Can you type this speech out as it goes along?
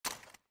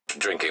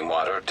Drinking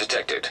water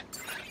detected.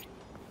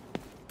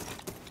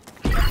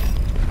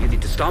 You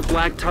need to stop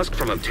Black Tusk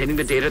from obtaining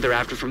the data they're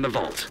after from the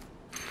vault.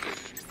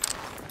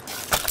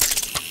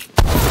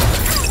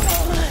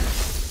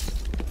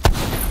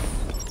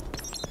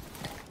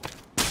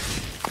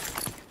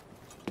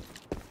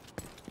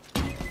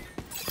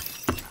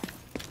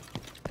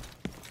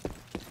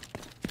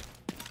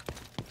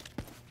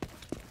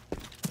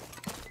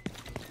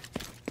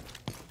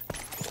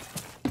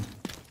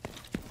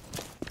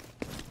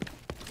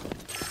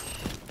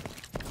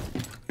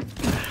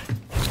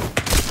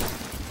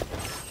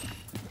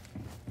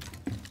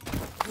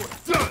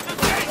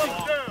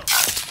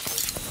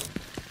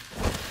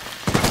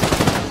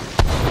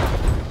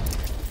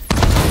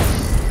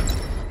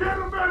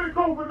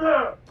 Over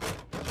there!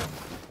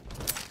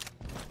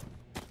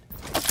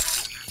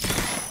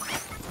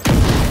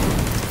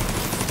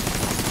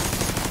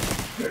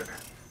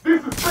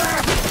 This is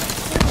bad!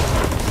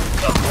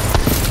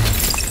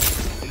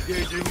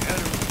 Engaging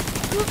enemy.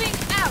 Moving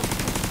out!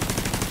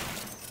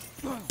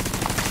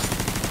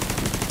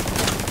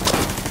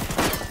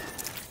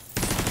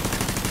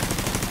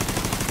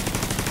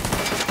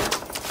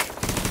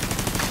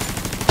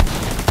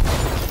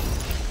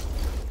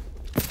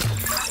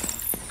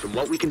 From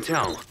what we can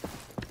tell,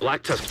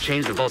 Black Tusk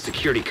changed the vault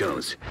security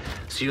codes,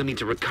 so you'll need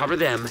to recover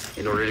them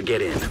in order to get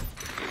in.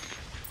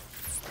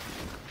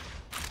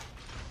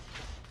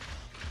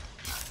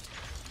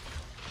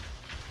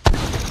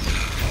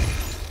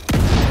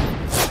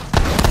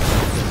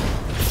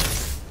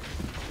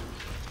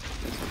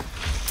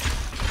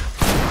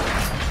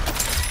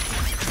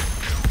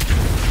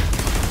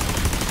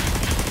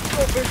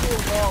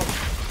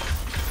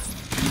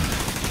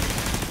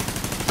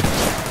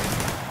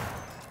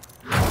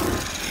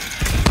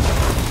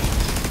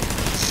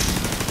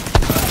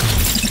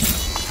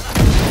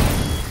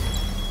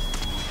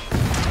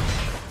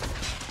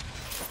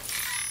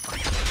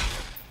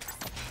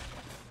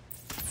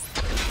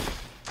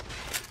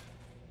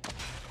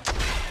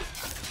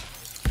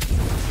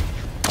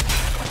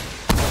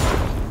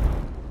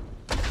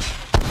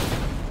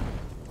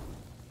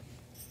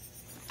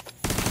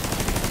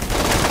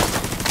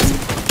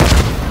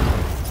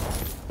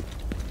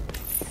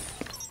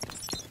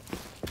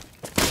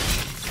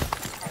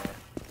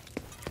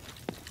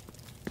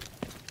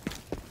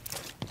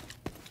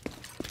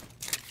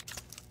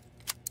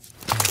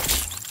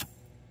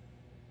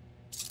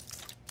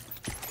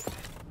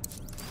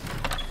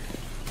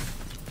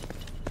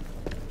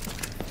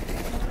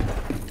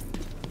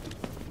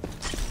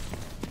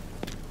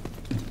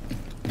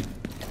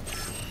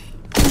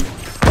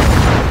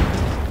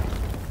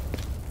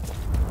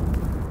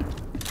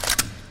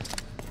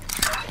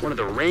 One of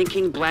the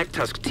ranking Black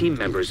Tusk team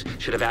members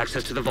should have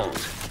access to the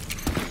vault.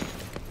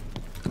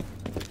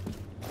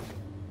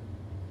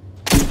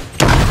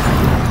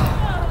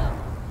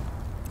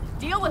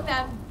 Deal with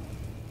them.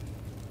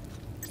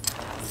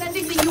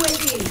 Sending the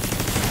UAV.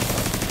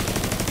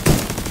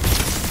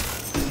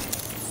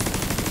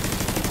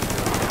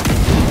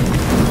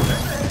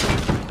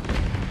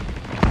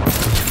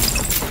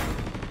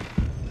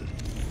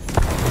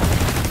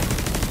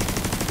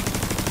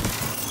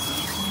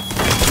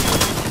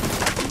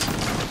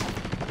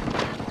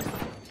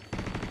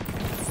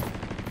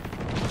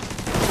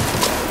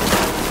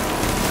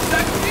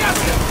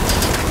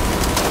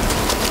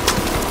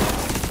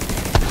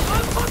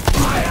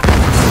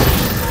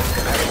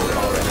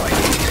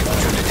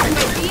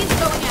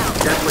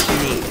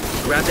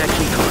 Grab that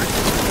key card.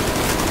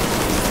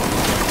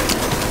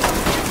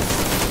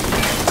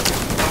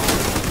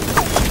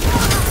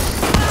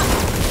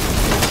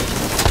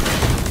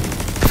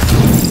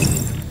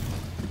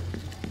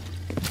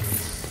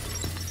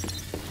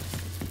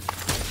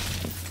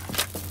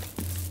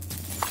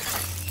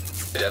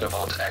 Data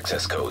vault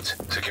access codes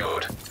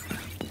secured.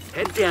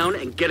 Head down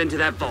and get into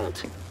that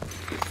vault.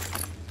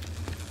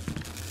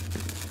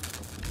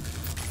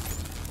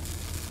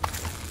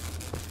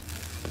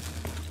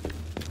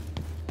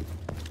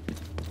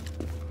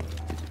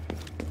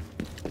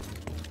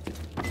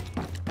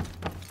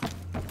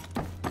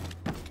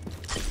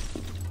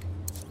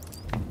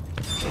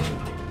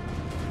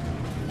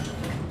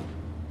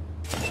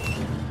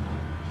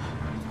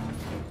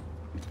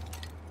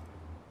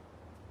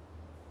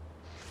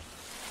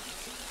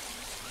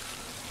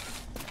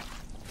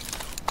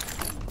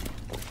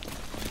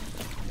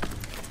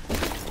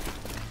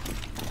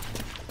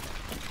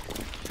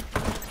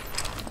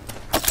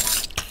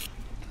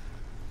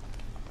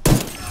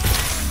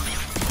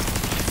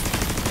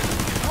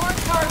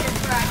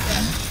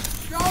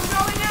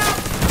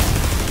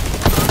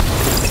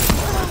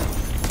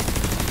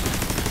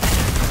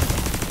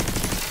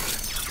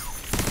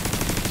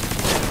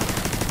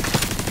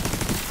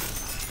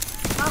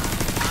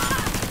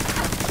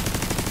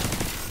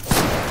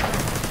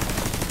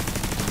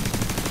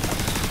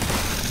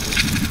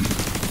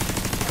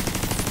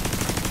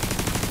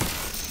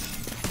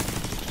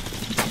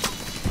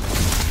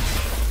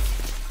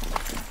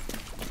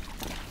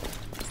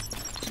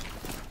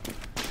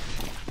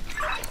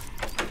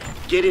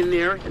 Get in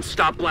there and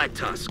stop Black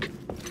Tusk.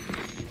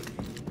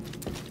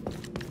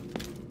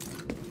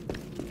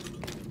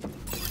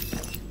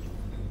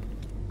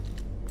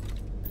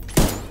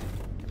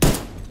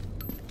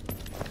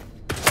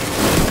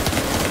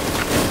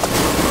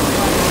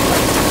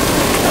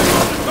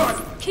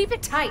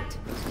 light.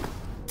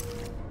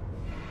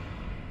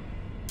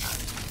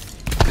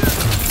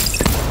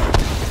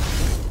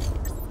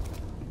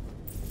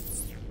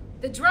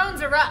 The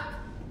drones are up.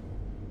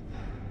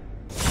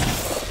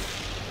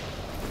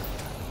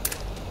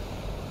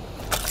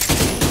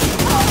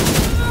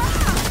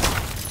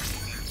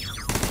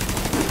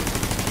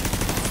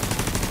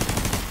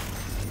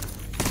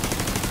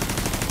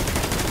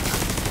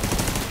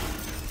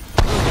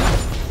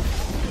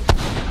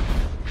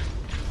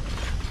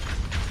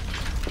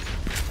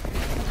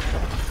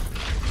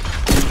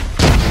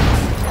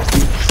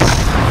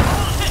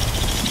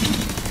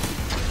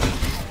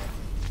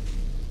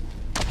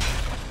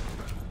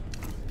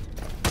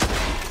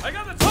 I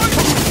got the target!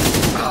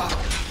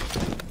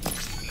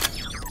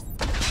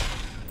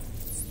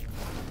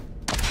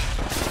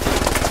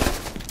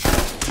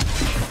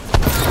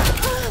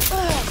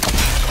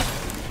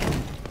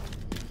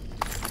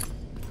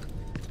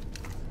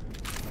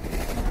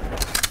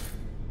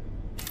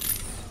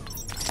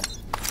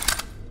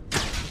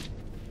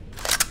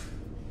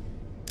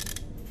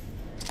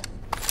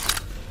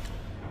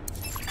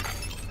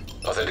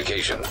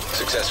 Authentication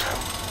successful.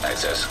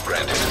 Access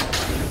granted.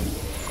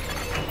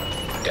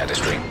 Data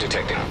stream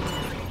detected.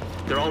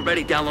 They're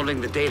already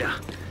downloading the data.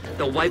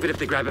 They'll wipe it if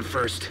they grab it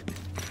first.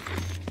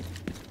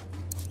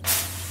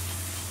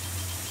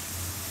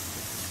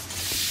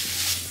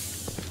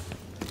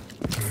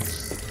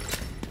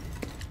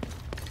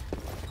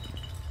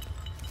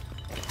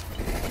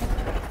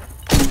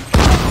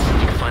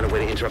 You can find a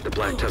way to interrupt the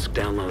Black Tusk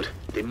download.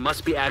 They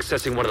must be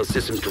accessing one of those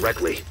systems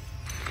directly.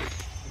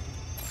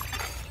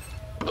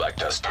 Black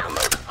Tusk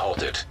download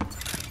halted.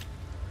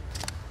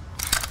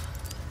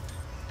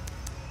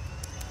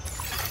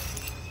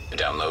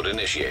 Download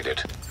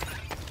initiated.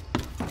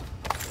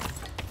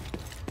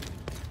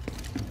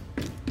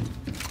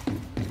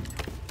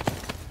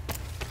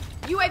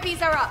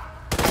 UAVs are up.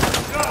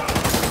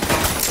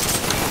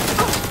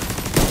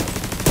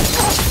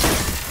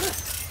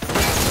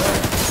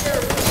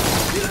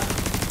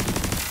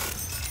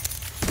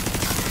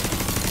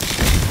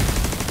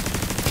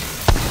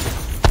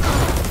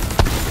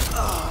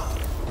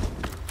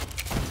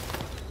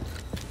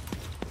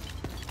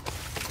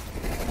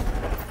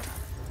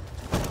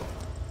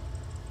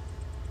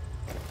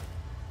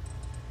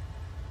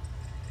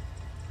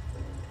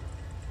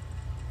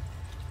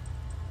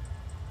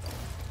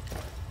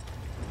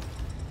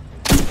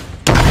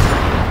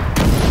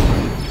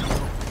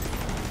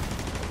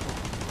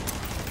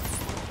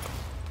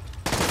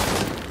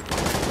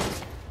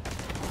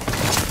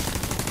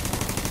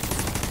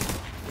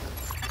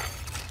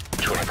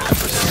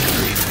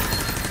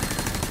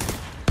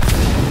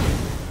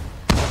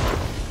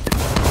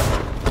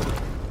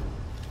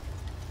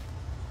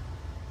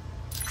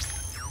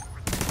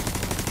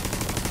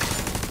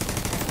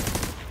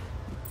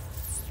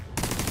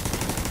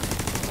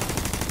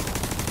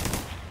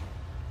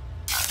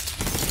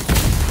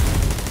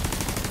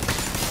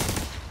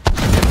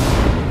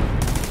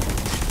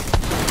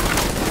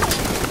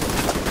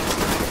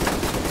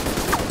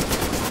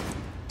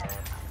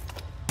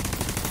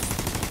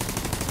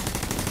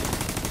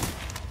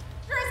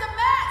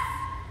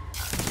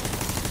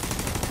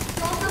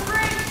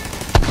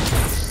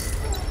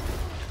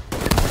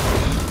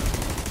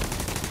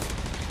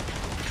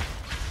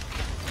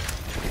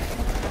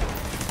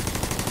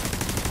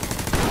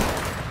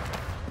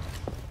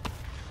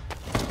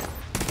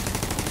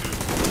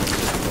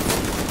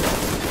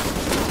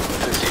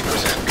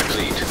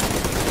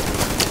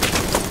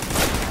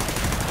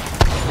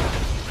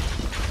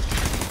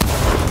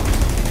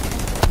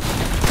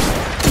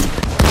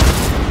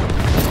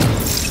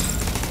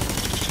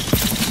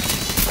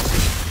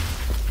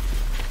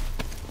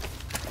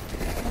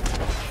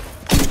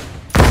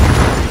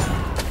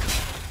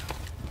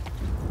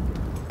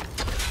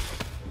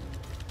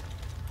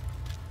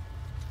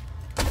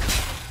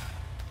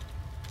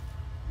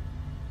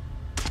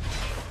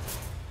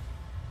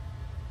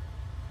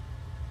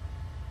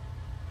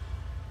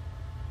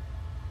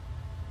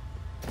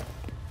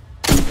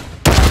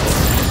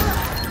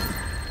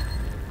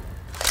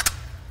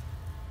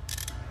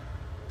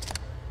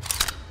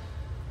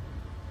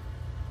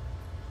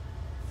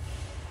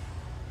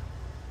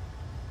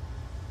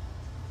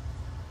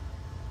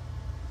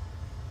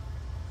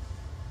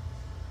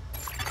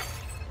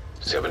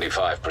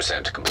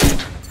 %75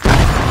 complete.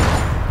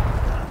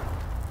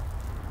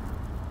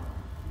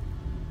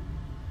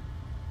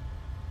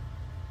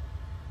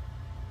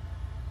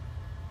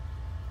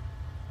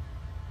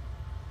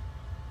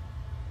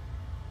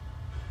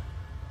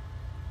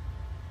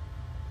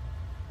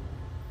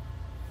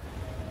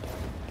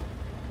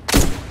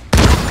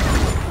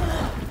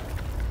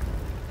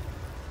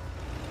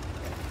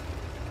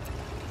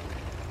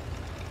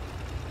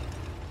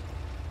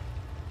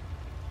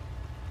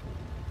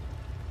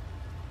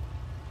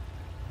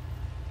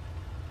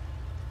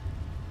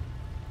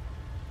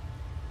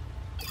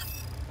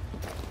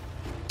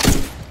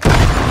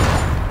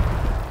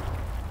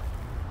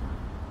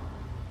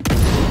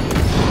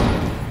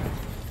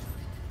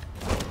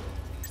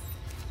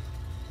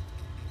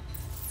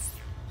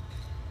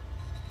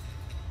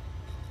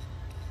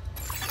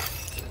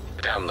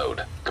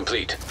 Download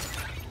complete.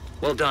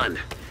 Well done.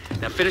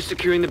 Now finish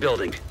securing the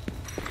building.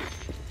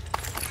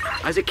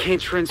 Isaac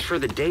can't transfer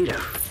the data.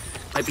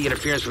 Might be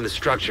interference from the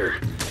structure.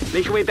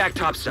 Make your way back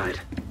topside.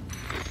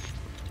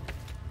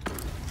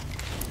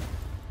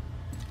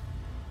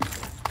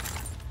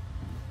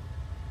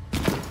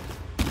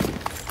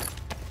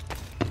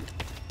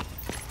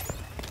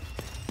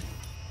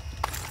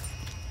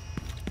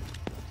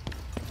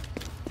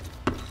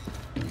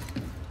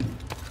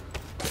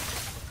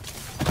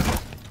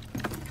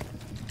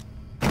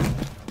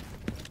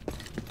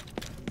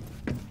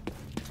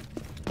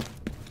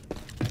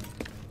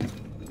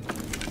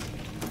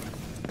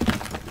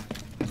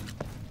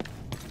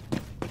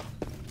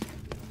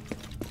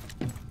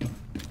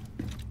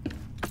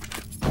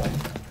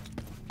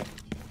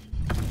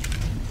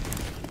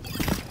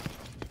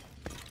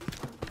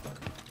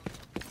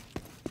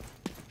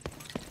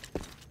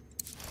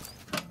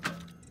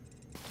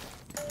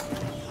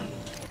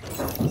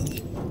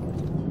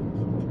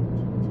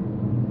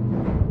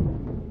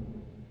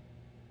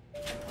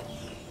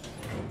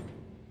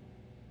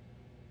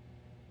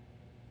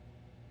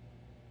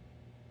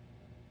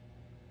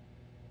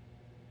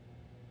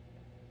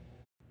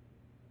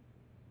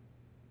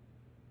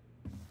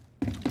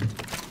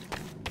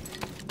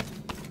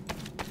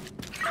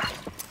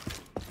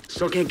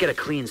 Still can't get a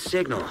clean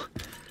signal.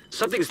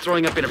 Something's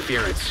throwing up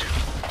interference.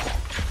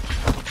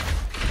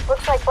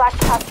 Looks like Black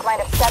Tusk might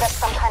have set up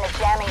some kind of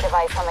jamming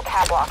device on the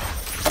catwalk.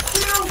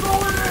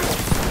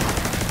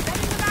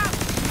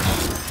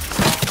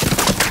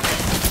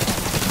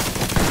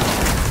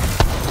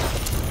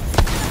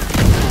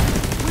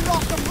 We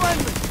lost a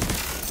friendly!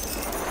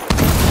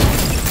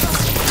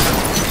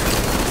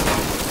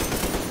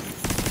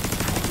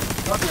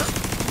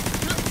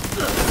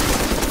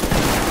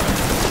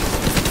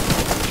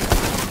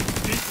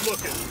 Keep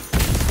looking.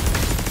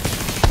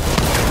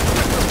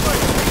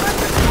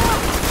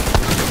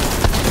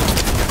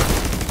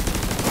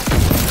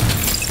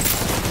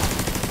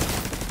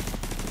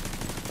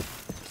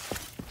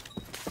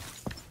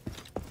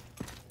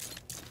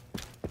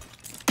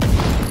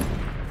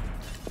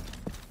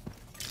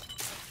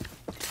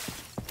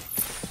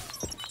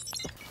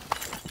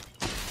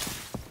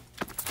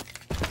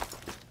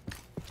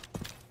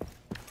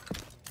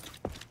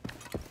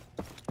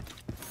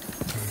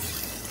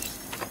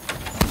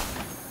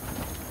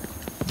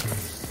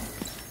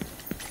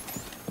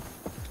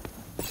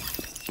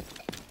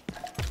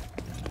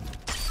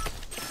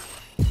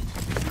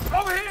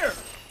 Over here!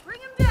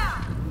 Bring him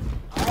down!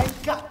 I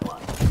got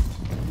one.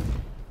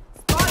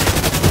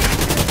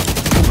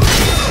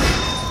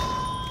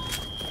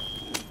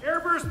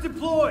 Airburst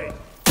deployed.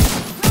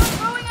 Drone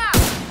throwing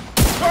out!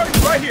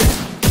 Target right here.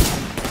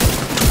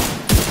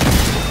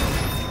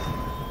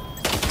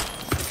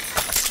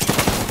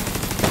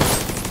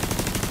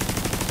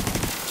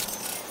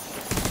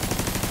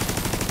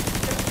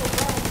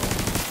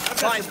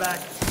 Fine back.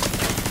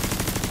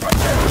 Right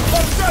there!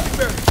 Left traffic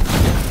barrier!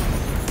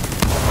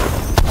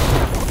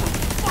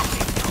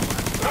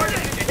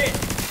 Target to hit!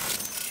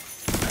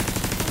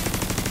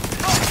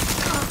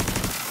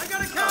 I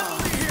got a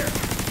casualty here!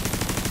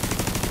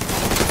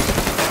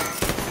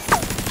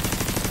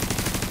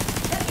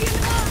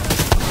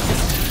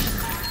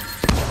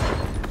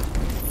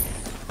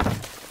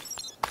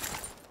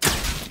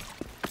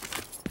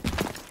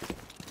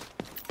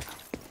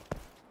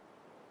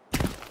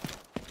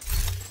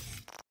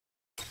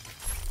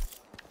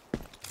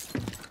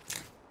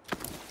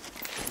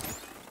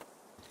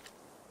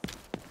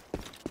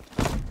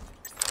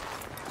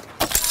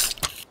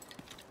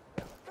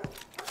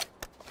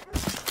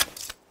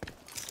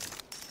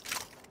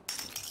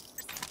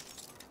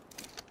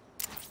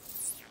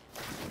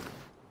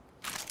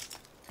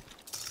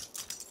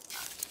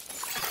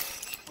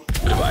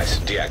 Device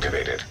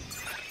deactivated.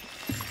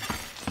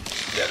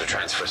 Data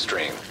transfer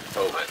stream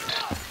opened.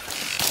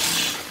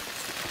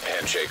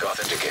 Handshake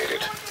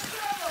authenticated.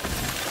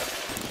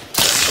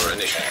 Transfer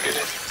initiated.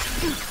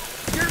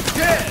 You're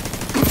dead!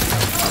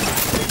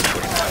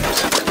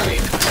 25%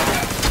 complete.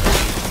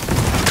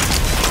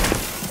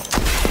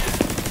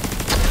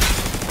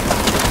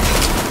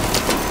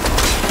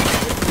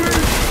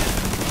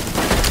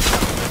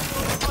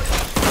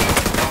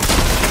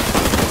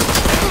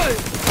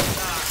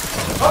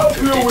 I'll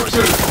deal with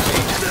this!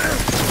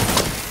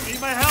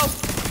 Need my help?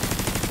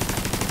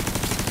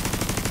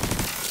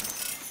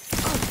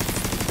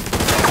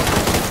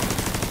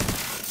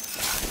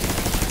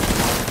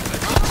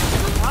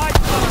 I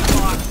got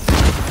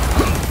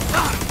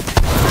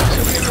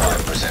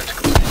 75%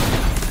 complete.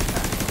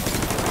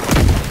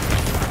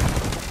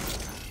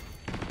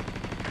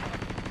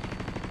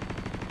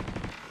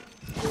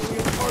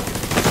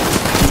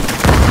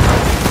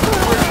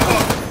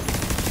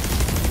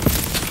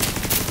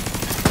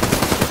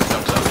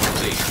 Upload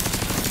complete.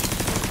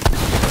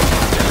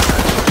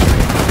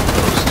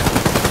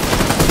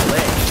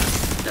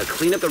 Now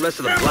clean up the rest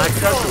of the Black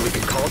Tusk so we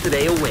can call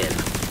today a win.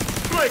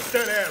 Break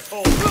that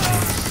asshole!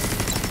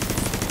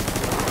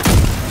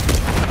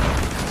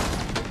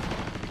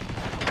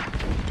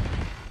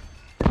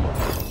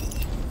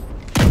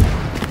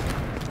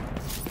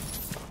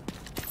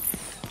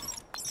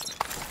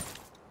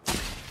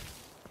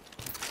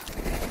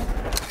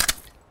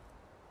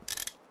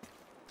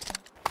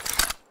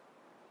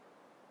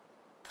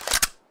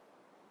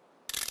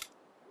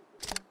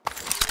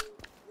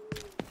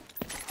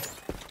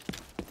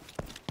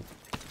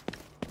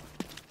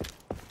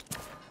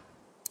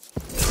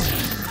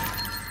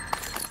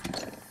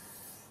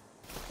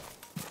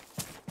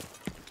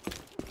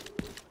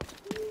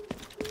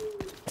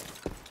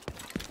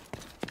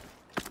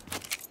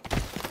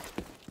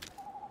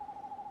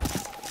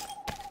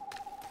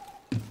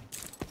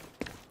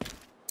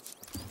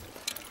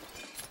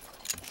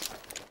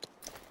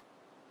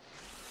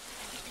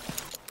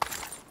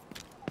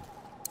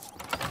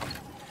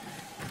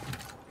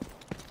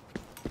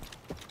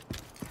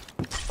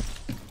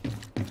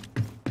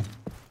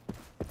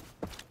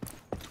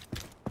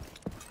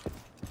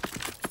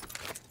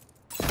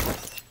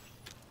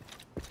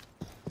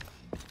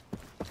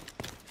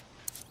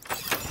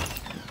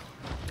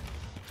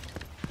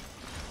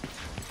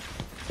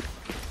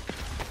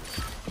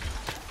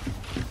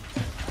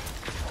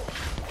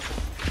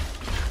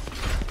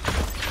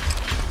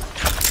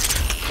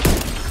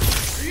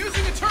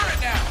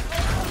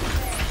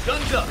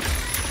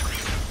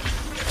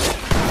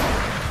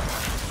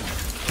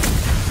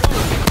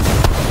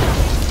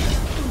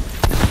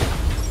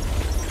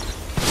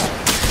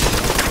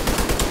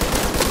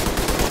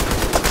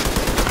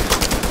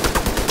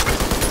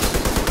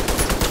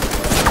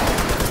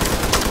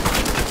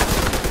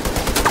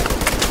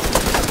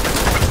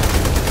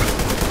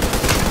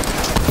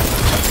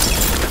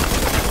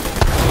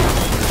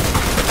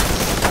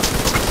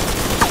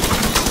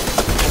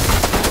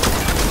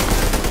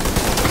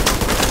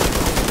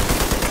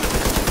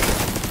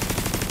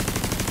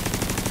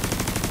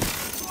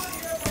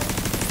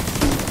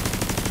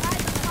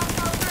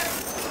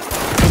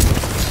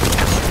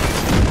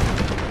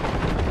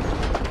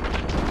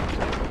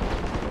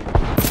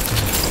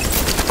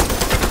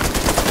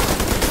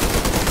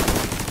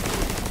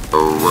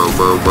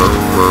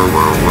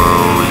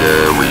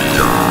 there we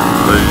go.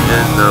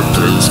 Laying the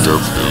place to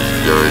be.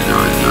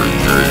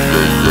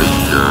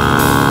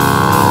 Yeah.